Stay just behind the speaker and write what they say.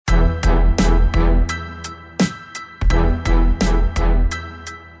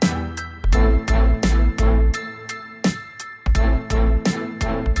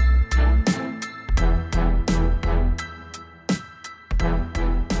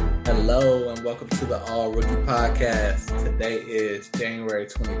Hello and welcome to the All Rookie Podcast. Today is January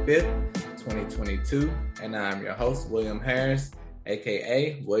 25th, 2022, and I'm your host, William Harris,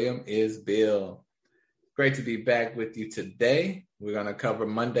 aka William is Bill. Great to be back with you today. We're going to cover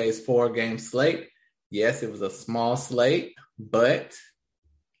Monday's 4-game slate. Yes, it was a small slate, but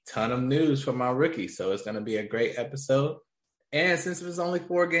ton of news from our rookies, so it's going to be a great episode. And since it was only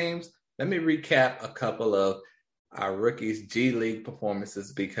 4 games, let me recap a couple of our rookies' G League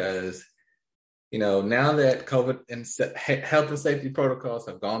performances because, now that COVID and health and safety protocols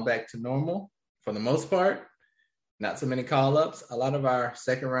have gone back to normal for the most part, not so many call-ups. A lot of our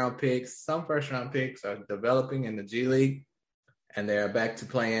second-round picks, some first-round picks are developing in the G League, and they're back to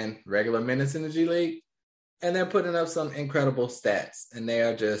playing regular minutes in the G League, and they're putting up some incredible stats, and they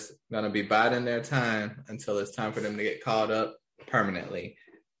are just going to be biding their time until it's time for them to get called up permanently.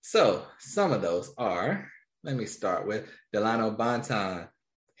 So some of those are... Let me start with Delano Bonton.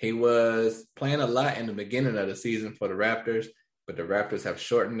 He was playing a lot in the beginning of the season for the Raptors, but the Raptors have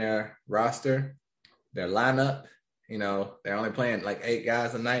shortened their roster, their lineup. They're only playing like 8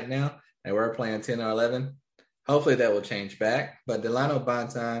 guys a night now, and we're playing 10 or 11. Hopefully that will change back. But Delano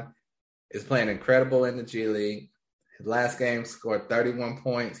Bonton is playing incredible in the G League. His last game scored 31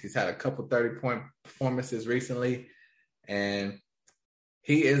 points. He's had a couple 30-point performances recently, and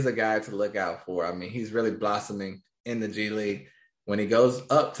he is a guy to look out for. I mean, he's really blossoming in the G League. When he goes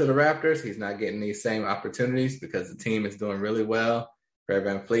up to the Raptors, he's not getting these same opportunities because the team is doing really well. Fred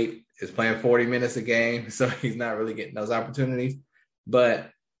VanVleet is playing 40 minutes a game, so he's not really getting those opportunities.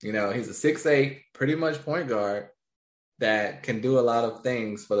 But, he's a 6'8", pretty much point guard that can do a lot of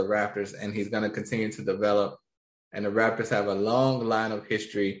things for the Raptors, and he's going to continue to develop. And the Raptors have a long line of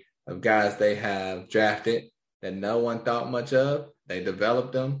history of guys they have drafted that no one thought much of. They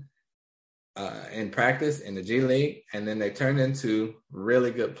developed them in practice in the G League, and then they turned into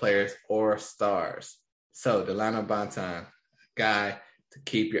really good players or stars. So Delano Bonton, guy to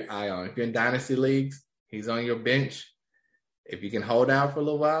keep your eye on. If you're in dynasty leagues, he's on your bench. If you can hold out for a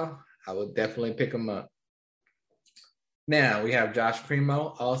little while, I would definitely pick him up. Now we have Josh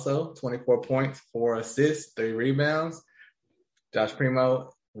Primo, also 24 points, 4 assists, 3 rebounds. Josh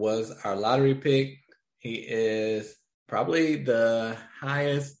Primo was our lottery pick. He is probably the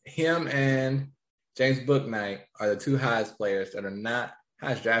highest. Him and James Bouknight are the 2 highest players that are not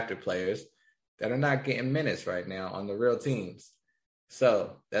highest drafted players that are not getting minutes right now on the real teams.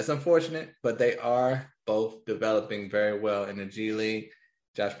 So that's unfortunate, but they are both developing very well in the G League.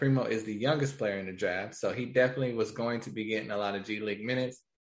 Josh Primo is the youngest player in the draft, so he definitely was going to be getting a lot of G League minutes,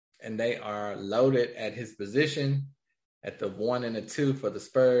 and they are loaded at his position at the 1 and the 2 for the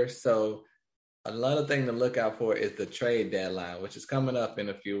Spurs. So another thing to look out for is the trade deadline, which is coming up in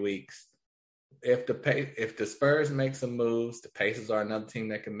a few weeks. If the Spurs make some moves, the Pacers are another team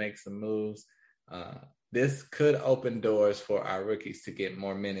that can make some moves. This could open doors for our rookies to get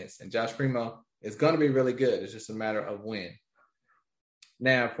more minutes. And Josh Primo is going to be really good. It's just a matter of when.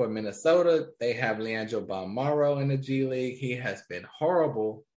 Now for Minnesota, they have Leandro Balmaro in the G League. He has been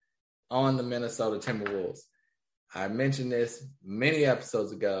horrible on the Minnesota Timberwolves. I mentioned this many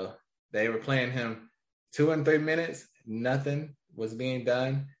episodes ago. They were playing him 2 and 3 minutes. Nothing was being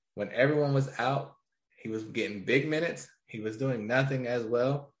done. When everyone was out, he was getting big minutes. He was doing nothing as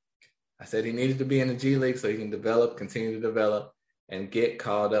well. I said he needed to be in the G League so he can continue to develop, and get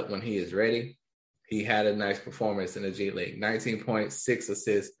called up when he is ready. He had a nice performance in the G League. 19 points, 6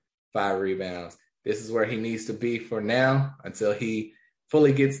 assists, 5 rebounds. This is where he needs to be for now until he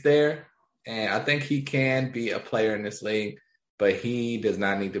fully gets there. And I think he can be a player in this league, but he does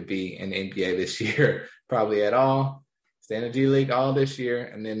not need to be in the NBA this year, probably at all. Stay in the G League all this year,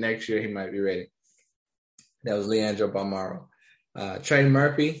 and then next year he might be ready. That was Leandro Balmaro. Trey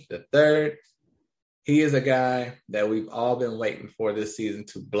Murphy, the third. He is a guy that we've all been waiting for this season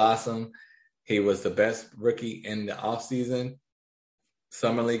to blossom. He was the best rookie in the offseason,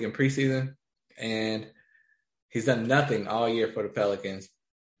 summer league and preseason, and he's done nothing all year for the Pelicans.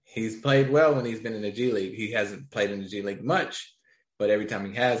 He's played well when he's been in the G League. He hasn't played in the G League much, but every time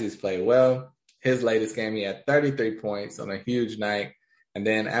he has, he's played well. His latest game, he had 33 points on a huge night. And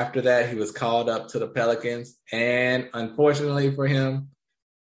then after that, he was called up to the Pelicans. And unfortunately for him,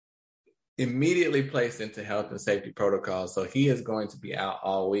 immediately placed into health and safety protocols. So he is going to be out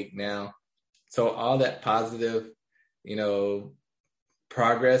all week now. So all that positive,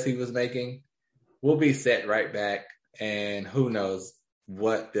 progress he was making will be set right back. And who knows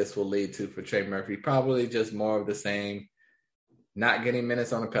what this will lead to for Trey Murphy. Probably just more of the same, not getting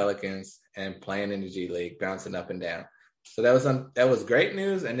minutes on the Pelicans and playing in the G League, bouncing up and down. So that was great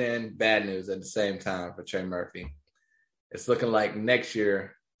news and then bad news at the same time for Trey Murphy. It's looking like next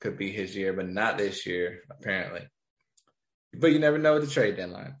year could be his year, but not this year, apparently. But you never know with the trade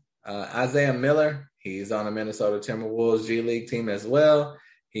deadline. Isaiah Miller, he's on the Minnesota Timberwolves G League team as well.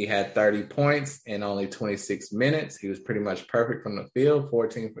 He had 30 points in only 26 minutes. He was pretty much perfect from the field,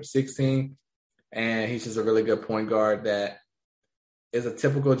 14 for 16. And he's just a really good point guard that is a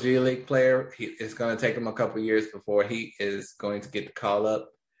typical G League player. It's going to take him a couple years before he is going to get the call up.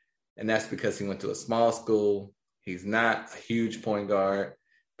 And that's because he went to a small school. He's not a huge point guard,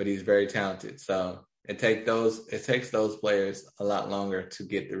 but he's very talented. So it takes those players a lot longer to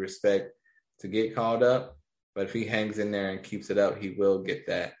get the respect to get called up. But if he hangs in there and keeps it up, he will get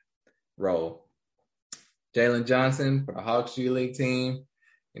that role. Jalen Johnson for the Hawks G League team,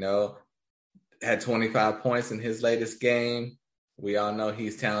 had 25 points in his latest game. We all know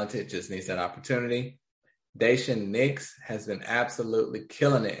he's talented, just needs that opportunity. Daishen Nix has been absolutely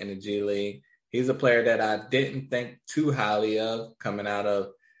killing it in the G League. He's a player that I didn't think too highly of coming out of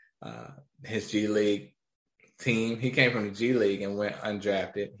his G League team. He came from the G League and went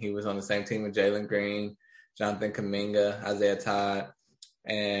undrafted. He was on the same team with Jalen Green, Jonathan Kuminga, Isaiah Todd,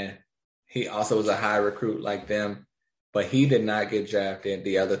 and he also was a high recruit like them, but he did not get drafted.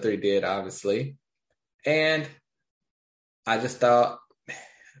 The other three did, obviously. And I just thought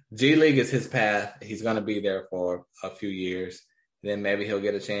G League is his path. He's going to be there for a few years. Then maybe he'll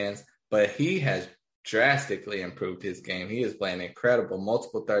get a chance. But he has drastically improved his game. He is playing incredible,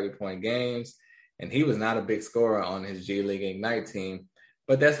 multiple 30-point games, and he was not a big scorer on his G League Ignite team,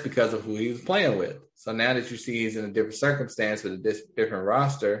 but that's because of who he was playing with. So now that you see he's in a different circumstance with a different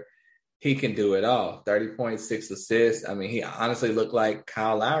roster, he can do it all. 30 points, 6 assists. I mean, he honestly looked like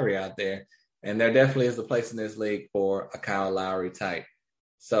Kyle Lowry out there, and there definitely is a place in this league for a Kyle Lowry type.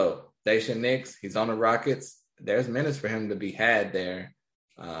 So Daishen Nix, he's on the Rockets. There's minutes for him to be had there.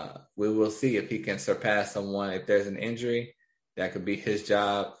 We will see if he can surpass someone. If there's an injury, that could be his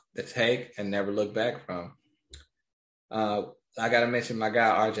job to take and never look back from. I got to mention my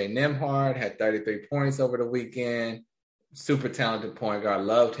guy, RJ Nembhard, had 33 points over the weekend. Super talented point guard.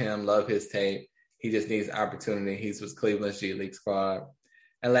 Loved him, loved his tape. He just needs opportunity. He's with Cleveland's G League squad.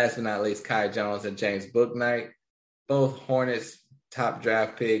 And last but not least, Kai Jones and James Bouknight, both Hornets top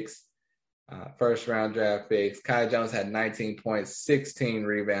draft picks. First-round draft picks. Kai Jones had 19 points, 16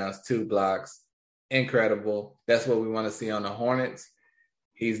 rebounds, 2 blocks. Incredible. That's what we want to see on the Hornets.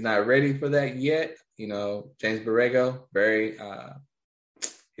 He's not ready for that yet. James Borrego, very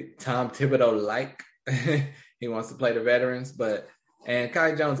Tom Thibodeau-like. He wants to play the veterans, and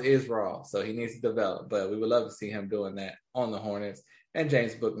Kai Jones is raw, so he needs to develop. But we would love to see him doing that on the Hornets. And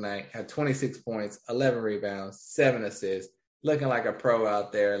James Bouknight had 26 points, 11 rebounds, 7 assists. Looking like a pro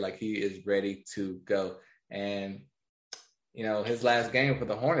out there, like he is ready to go. And, his last game for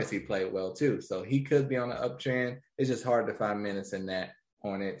the Hornets, he played well too. So he could be on an uptrend. It's just hard to find minutes in that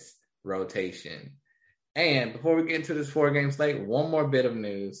Hornets rotation. And before we get into this 4-game slate, one more bit of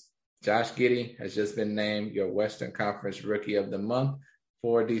news. Josh Giddey has just been named your Western Conference Rookie of the Month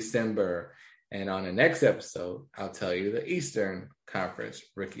for December. And on the next episode, I'll tell you the Eastern Conference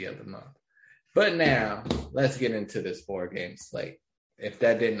Rookie of the Month. But now, let's get into this 4-game slate. If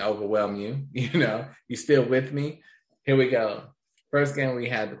that didn't overwhelm you, you still with me? Here we go. First game, we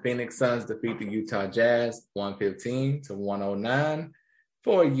had the Phoenix Suns defeat the Utah Jazz 115-109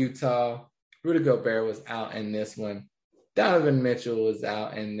 for Utah. Rudy Gobert was out in this one. Donovan Mitchell was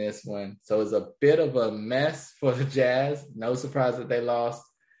out in this one. So it was a bit of a mess for the Jazz. No surprise that they lost.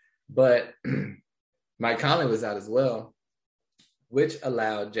 But Mike Conley was out as well, which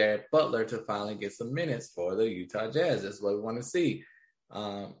allowed Jared Butler to finally get some minutes for the Utah Jazz. That's what we want to see.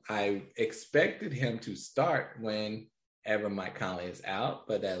 I expected him to start whenever Mike Conley is out,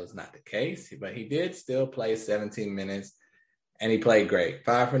 but that was not the case. But he did still play 17 minutes, and he played great.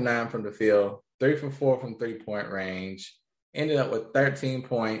 5 for 9 from the field, 3 for 4 from three-point range. Ended up with 13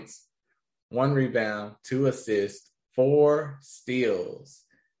 points, 1 rebound, 2 assists, 4 steals.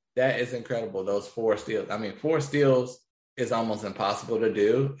 That is incredible, those 4 steals. 4 steals is almost impossible to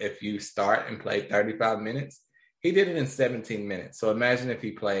do if you start and play 35 minutes. He did it in 17 minutes. So imagine if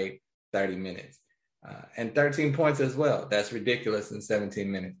he played 30 minutes. And 13 points as well. That's ridiculous in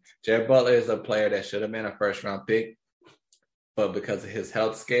 17 minutes. Jared Butler is a player that should have been a first-round pick, but because of his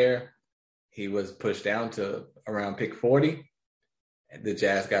health scare, he was pushed down to around pick 40. The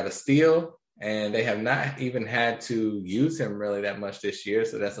Jazz got a steal, and they have not even had to use him really that much this year,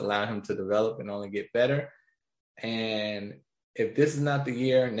 so that's allowed him to develop and only get better. And if this is not the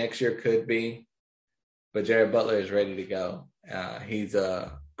year, next year could be. But Jared Butler is ready to go. He's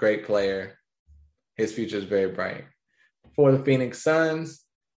a great player. His future is very bright. For the Phoenix Suns,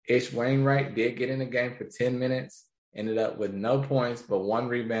 Ish Wainwright did get in the game for 10 minutes. ended up with no points, but 1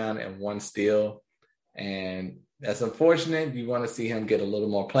 rebound and 1 steal. And that's unfortunate. You want to see him get a little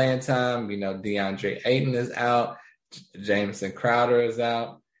more playing time. DeAndre Ayton is out. Jamison Crowder is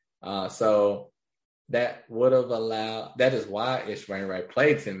out. So that would have allowed, that is why Ish Wainwright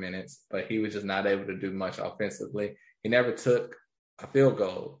played 10 minutes, but he was just not able to do much offensively. He never took a field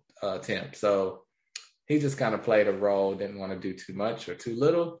goal attempt. So he just kind of played a role, didn't want to do too much or too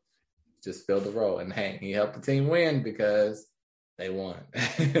little, just filled the role. And hey, he helped the team win because they won.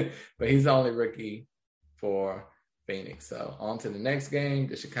 But he's the only rookie for Phoenix. So on to the next game.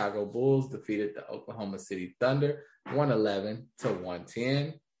 The Chicago Bulls defeated the Oklahoma City Thunder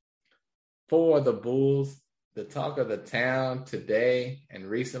 111-110. For the Bulls, the talk of the town today and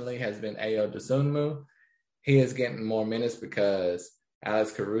recently has been Ayo Dosunmu. He is getting more minutes because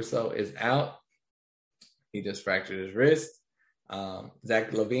Alex Caruso is out. He just fractured his wrist.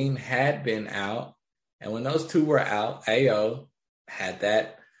 Zach LaVine had been out. And when those two were out, Ayo had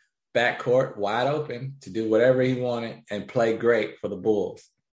that backcourt wide open to do whatever he wanted and play great for the Bulls.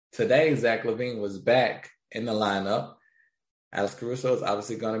 Today, Zach LaVine was back in the lineup. Alex Caruso is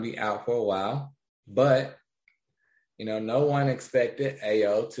obviously going to be out for a while, but no one expected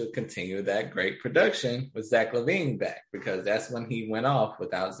Ayo to continue that great production with Zach LaVine back, because that's when he went off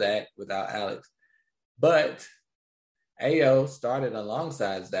without Zach, without Alex. But Ayo started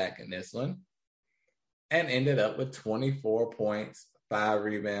alongside Zach in this one and ended up with 24 points, 5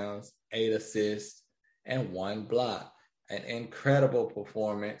 rebounds, 8 assists, and 1 block. An incredible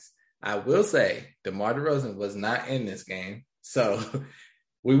performance. I will say DeMar DeRozan was not in this game. So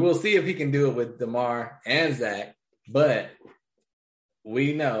we will see if he can do it with DeMar and Zach. But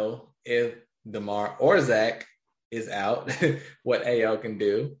we know if DeMar or Zach is out, what Ayo can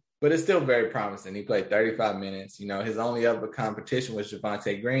do. But it's still very promising. He played 35 minutes. His only other competition was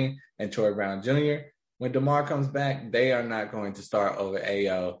Javonte Green and Troy Brown Jr. When DeMar comes back, they are not going to start over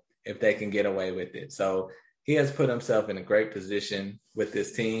Ayo if they can get away with it. So he has put himself in a great position with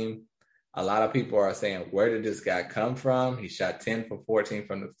this team. A lot of people are saying, where did this guy come from? He shot 10 for 14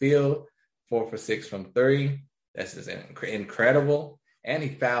 from the field, 4 for 6 from 3. That's just incredible. And he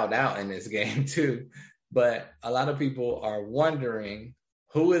fouled out in this game too. But a lot of people are wondering,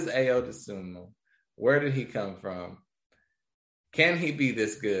 who is Ayo Dosunmu? Where did he come from? Can he be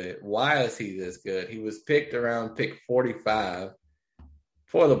this good? Why is he this good? He was picked around pick 45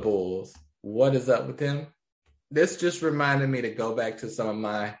 for the Bulls. What is up with him? This just reminded me to go back to some of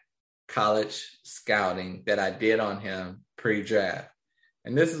my college scouting that I did on him pre-draft.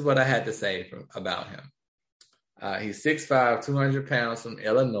 And this is what I had to say about him. He's 6'5", 200 pounds from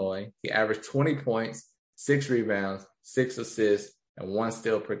Illinois. He averaged 20 points, 6 rebounds, 6 assists, and 1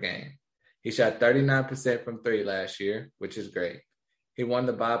 steal per game. He shot 39% from 3 last year, which is great. He won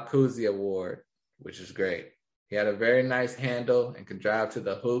the Bob Cousy Award, which is great. He had a very nice handle and could drive to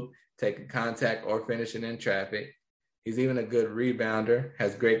the hoop, taking contact or finishing in traffic. He's even a good rebounder,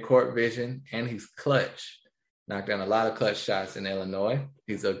 has great court vision, and he's clutch. Knocked down a lot of clutch shots in Illinois.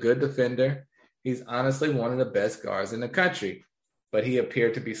 He's a good defender. He's honestly one of the best guards in the country, but he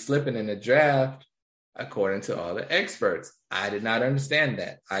appeared to be slipping in the draft according to all the experts. I did not understand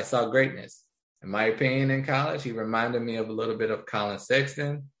that. I saw greatness. In my opinion, in college, he reminded me of a little bit of Colin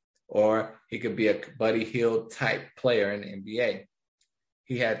Sexton, or he could be a Buddy Hield type player in the NBA.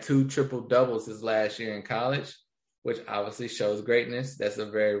 He had 2 triple-doubles his last year in college, which obviously shows greatness. That's a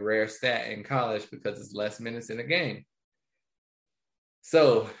very rare stat in college because it's less minutes in a game.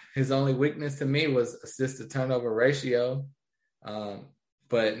 So his only weakness to me was assist-to-turnover ratio,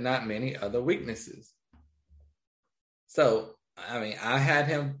 but not many other weaknesses. So, I had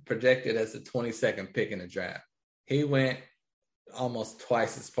him projected as the 22nd pick in the draft. He went almost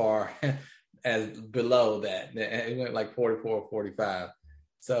twice as far as below that. He went like 44 or 45.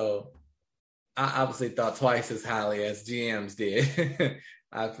 So I obviously thought twice as highly as GMs did.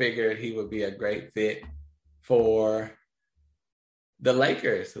 I figured he would be a great fit for the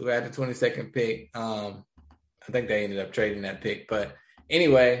Lakers, who had the 22nd pick. I think they ended up trading that pick. But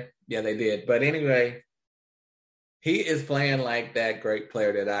anyway, yeah, they did. But anyway, he is playing like that great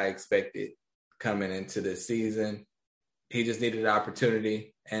player that I expected coming into this season. He just needed an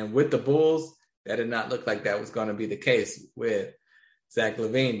opportunity. And with the Bulls, that did not look like that was going to be the case with Zach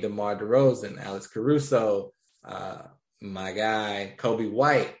LaVine, DeMar DeRozan, Alex Caruso, my guy, Kobe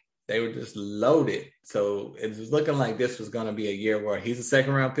White. They were just loaded. So it was looking like this was going to be a year where he's a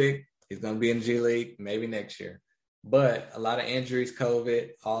second-round pick. He's going to be in G League maybe next year. But a lot of injuries,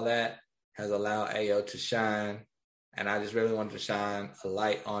 COVID, all that has allowed Ayo to shine. And I just really wanted to shine a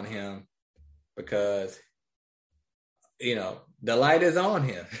light on him because, the light is on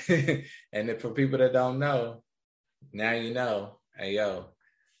him. And for people that don't know, now you know, Ayo,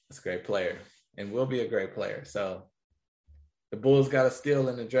 that's a great player and will be a great player. So the Bulls got a steal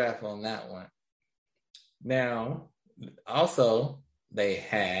in the draft on that one. Now, also, they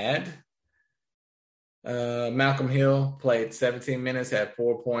had Malcolm Hill played 17 minutes, had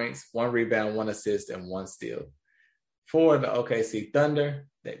 4 points, 1 rebound, 1 assist, and 1 steal. For the OKC Thunder,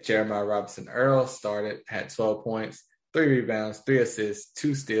 that Jeremiah Robinson Earl started, had 12 points, 3 rebounds, 3 assists,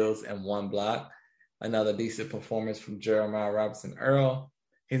 2 steals, and 1 block. Another decent performance from Jeremiah Robinson Earl.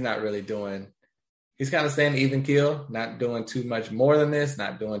 He's not really doing, he's kind of staying even keel, not doing too much more than this,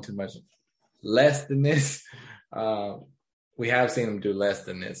 not doing too much less than this. We have seen him do less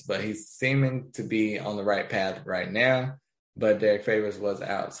than this, but he's seeming to be on the right path right now. But Derek Favors was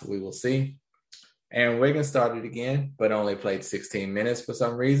out, so we will see. Aaron Wiggins started again, but only played 16 minutes for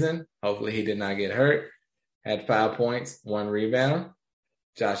some reason. Hopefully he did not get hurt. Had 5 points, 1 rebound.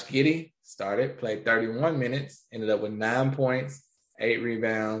 Josh Giddey started, played 31 minutes, ended up with 9 points, 8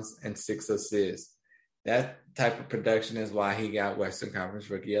 rebounds, and 6 assists. That type of production is why he got Western Conference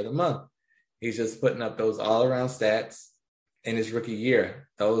Rookie of the Month. He's just putting up those all-around stats in his rookie year.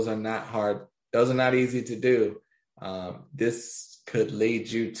 Those are not hard. Those are not easy to do. This could lead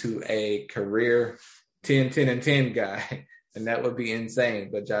you to a career 10, 10, and 10 guy, and that would be insane.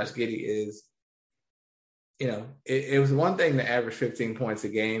 But Josh Giddey is, it was one thing to average 15 points a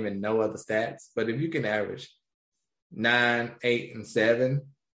game and no other stats, but if you can average 9, 8, and 7,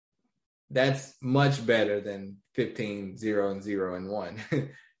 that's much better than 15, 0, and 0, and 1.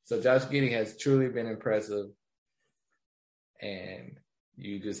 So Josh Giddey has truly been impressive, and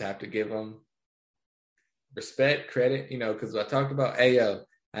you just have to give him respect, credit, because I talked about Ayo.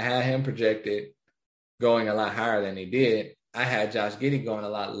 I had him projected going a lot higher than he did. I had Josh Giddey going a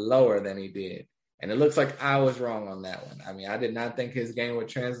lot lower than he did. And it looks like I was wrong on that one. I mean, I did not think his game would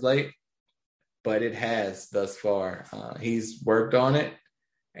translate, but it has thus far. He's worked on it,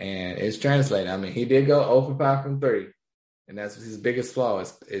 and it's translated. I mean, he did go 0 for 5 from 3, and that's his biggest flaw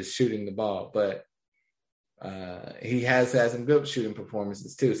is shooting the ball. But he has had some good shooting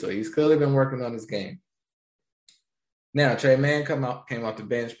performances too, so he's clearly been working on his game. Now, Trey Mann came off the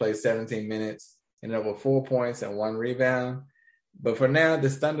bench, played 17 minutes, ended up with 4 points and 1 rebound. But for now,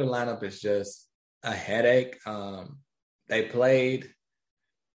 this Thunder lineup is just a headache. They played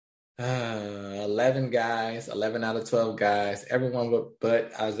 11 out of 12 guys, everyone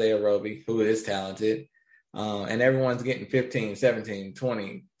but Isaiah Roby, who is talented. And everyone's getting 15, 17,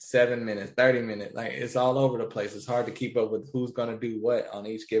 20, 7 minutes, 30 minutes. Like, it's all over the place. It's hard to keep up with who's going to do what on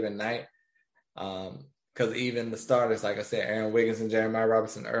each given night. Because even the starters, like I said, Aaron Wiggins and Jeremiah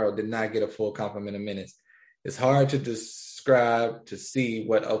Robinson Earl did not get a full complement of minutes. It's hard to describe, to see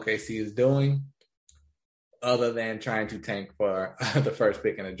what OKC is doing other than trying to tank for the first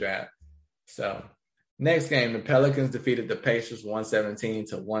pick in the draft. So next game, the Pelicans defeated the Pacers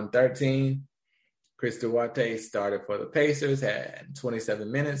 117-113. Chris Duarte started for the Pacers, had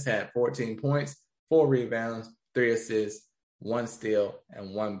 27 minutes, had 14 points, 4 rebounds, 3 assists, 1 steal,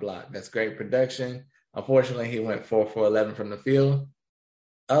 and 1 block. That's great production. Unfortunately, he went 4 for 11 from the field.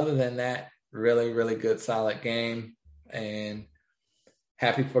 Other than that, really, really good, solid game. And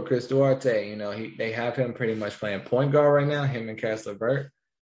happy for Chris Duarte. They have him pretty much playing point guard right now, him and Cass LeVert,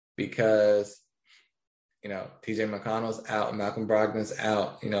 because, TJ McConnell's out, Malcolm Brogdon's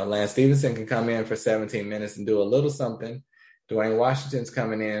out. Lance Stevenson can come in for 17 minutes and do a little something. Dwayne Washington's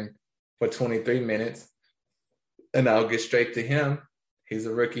coming in for 23 minutes. And I'll get straight to him. He's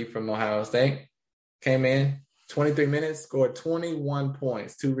a rookie from Ohio State. Came in, 23 minutes, scored 21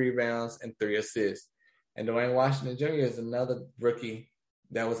 points, 2 rebounds, and 3 assists. And Dwayne Washington Jr. is another rookie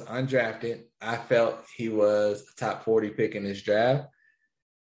that was undrafted. I felt he was a top 40 pick in this draft.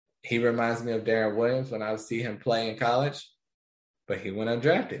 He reminds me of Darren Williams when I see him play in college, but he went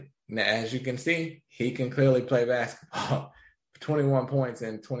undrafted. Now, as you can see, he can clearly play basketball. 21 points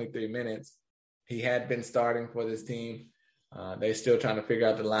in 23 minutes. He had been starting for this team. They're still trying to figure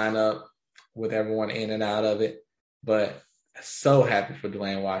out the lineup with everyone in and out of it. But so happy for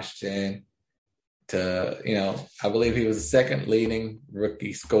Dwayne Washington I believe he was the second leading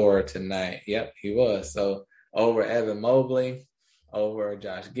rookie scorer tonight. Yep, he was. So over Evan Mobley, over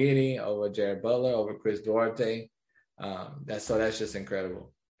Josh Giddey, over Jared Butler, over Chris Duarte. That's just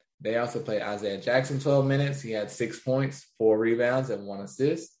incredible. They also played Isaiah Jackson 12 minutes. He had 6 points, 4 rebounds, and 1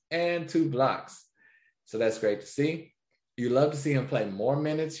 assist, and 2 blocks. So that's great to see. You love to see him play more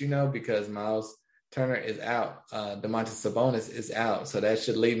minutes, because Miles Turner is out. Domantas Sabonis is out. So that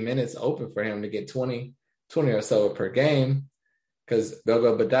should leave minutes open for him to get 20 or so per game, because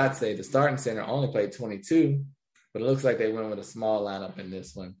Gogo Badatse, the starting center, only played 22, but it looks like they went with a small lineup in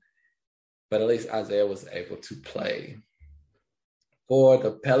this one. but at least Isaiah was able to play. For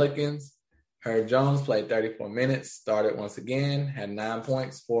the Pelicans, Herb Jones played 34 minutes, started once again, had 9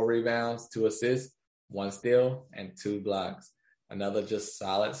 points, 4 rebounds, 2 assists, 1 steal, and 2 blocks. Another just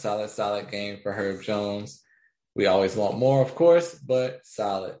solid game for Herb Jones. We always want more, of course, but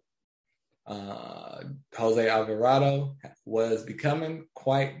solid. Jose Alvarado was becoming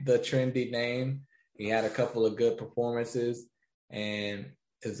quite the trendy name. He had a couple of good performances, and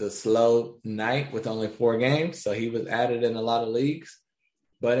it's a slow night with only 4 games, so he was added in a lot of leagues.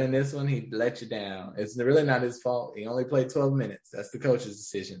 But in this one, he let you down. It's really not his fault. He only played 12 minutes. That's the coach's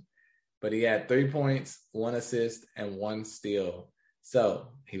decision. But he had 3 points, 1 assist, and 1 steal. So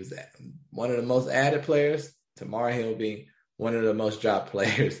he was one of the most added players. Tomorrow he'll be one of the most dropped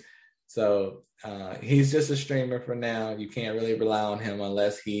players. So he's just a streamer for now. You can't really rely on him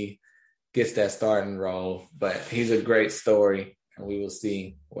unless he gets that starting role. But he's a great story, and we will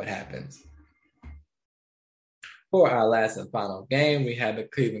see what happens. For our last and final game, we had the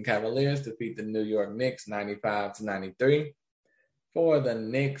Cleveland Cavaliers defeat the New York Knicks 95-93. For the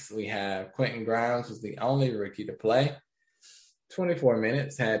Knicks, we have Quentin Grimes was the only rookie to play. 24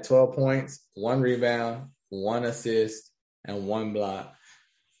 minutes, had 12 points, 1 rebound, 1 assist, and 1 block.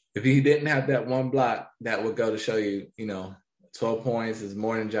 If he didn't have that 1 block, that would go to show you, 12 points is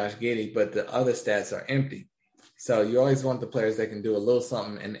more than Josh Giddey, but the other stats are empty. So you always want the players that can do a little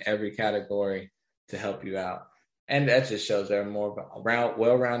something in every category to help you out. And that just shows they're more of a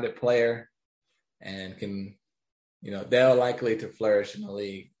well-rounded player and can, they're likely to flourish in the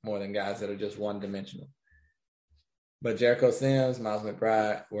league more than guys that are just one-dimensional. But Jericho Sims, Miles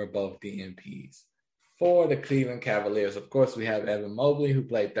McBride were both DNPs. For the Cleveland Cavaliers, of course, we have Evan Mobley, who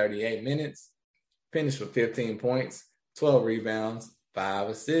played 38 minutes, finished with 15 points, 12 rebounds, 5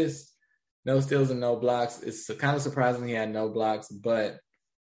 assists, no steals and no blocks. It's kind of surprising he had no blocks, but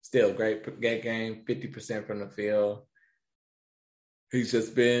still, great game, 50% from the field. He's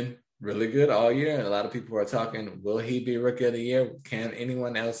just been really good all year, and a lot of people are talking, will he be Rookie of the Year? Can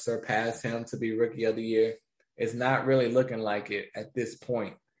anyone else surpass him to be Rookie of the Year? It's not really looking like it at this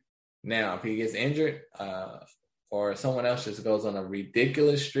point. Now, if he gets injured or someone else just goes on a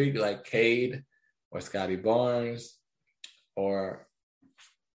ridiculous streak like Cade or Scotty Barnes or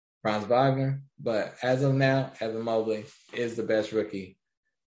Franz Wagner, but as of now, Evan Mobley is the best rookie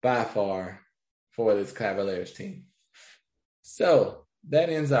by far for this Cavaliers team. So that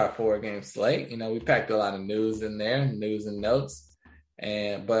ends our 4-game slate. We packed a lot of news in there, news and notes.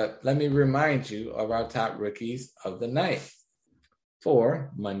 But let me remind you of our top rookies of the night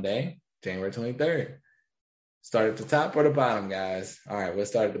for Monday, January 23rd. Start at the top or the bottom, guys? All right, we'll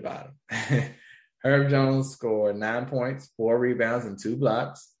start at the bottom. Herb Jones scored 9 points, 4 rebounds, and 2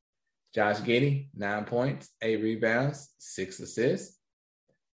 blocks. Josh Giddey, 9 points, 8 rebounds, 6 assists.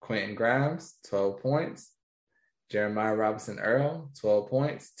 Quentin Grimes, 12 points. Jeremiah Robinson-Earl, 12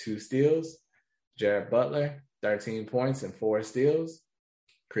 points, 2 steals. Jared Butler, 13 points and 4 steals.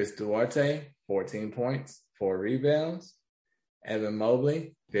 Chris Duarte, 14 points, 4 rebounds. Evan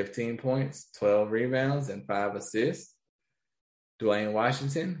Mobley, 15 points, 12 rebounds, and 5 assists. Dwayne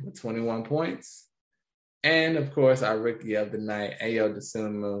Washington with 21 points. And, of course, our rookie of the night, Ayo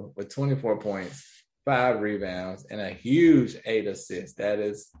Dosunmu, with 24 points, 5 rebounds, and a huge 8 assists. That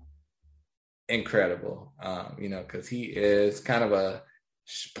is incredible, because he is kind of a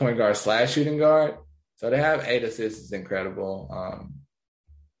point guard / shooting guard. So to have 8 assists is incredible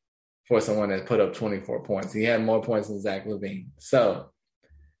for someone that put up 24 points. He had more points than Zach LaVine. So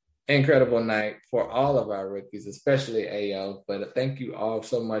incredible night for all of our rookies, especially Ayo. But thank you all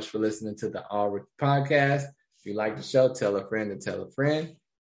so much for listening to the All Rookie Podcast. If you like the show, tell a friend to tell a friend.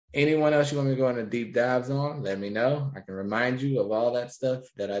 Anyone else you want me to go into deep dives on, let me know. I can remind you of all that stuff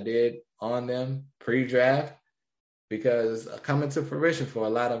that I did on them pre-draft because coming to fruition for a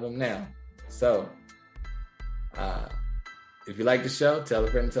lot of them now. So if you like the show, tell a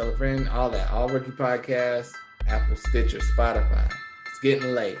friend, all that. All Rookie Podcast, Apple, Stitcher, Spotify. It's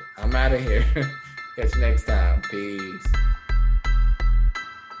getting late. I'm out of here. Catch you next time. Peace.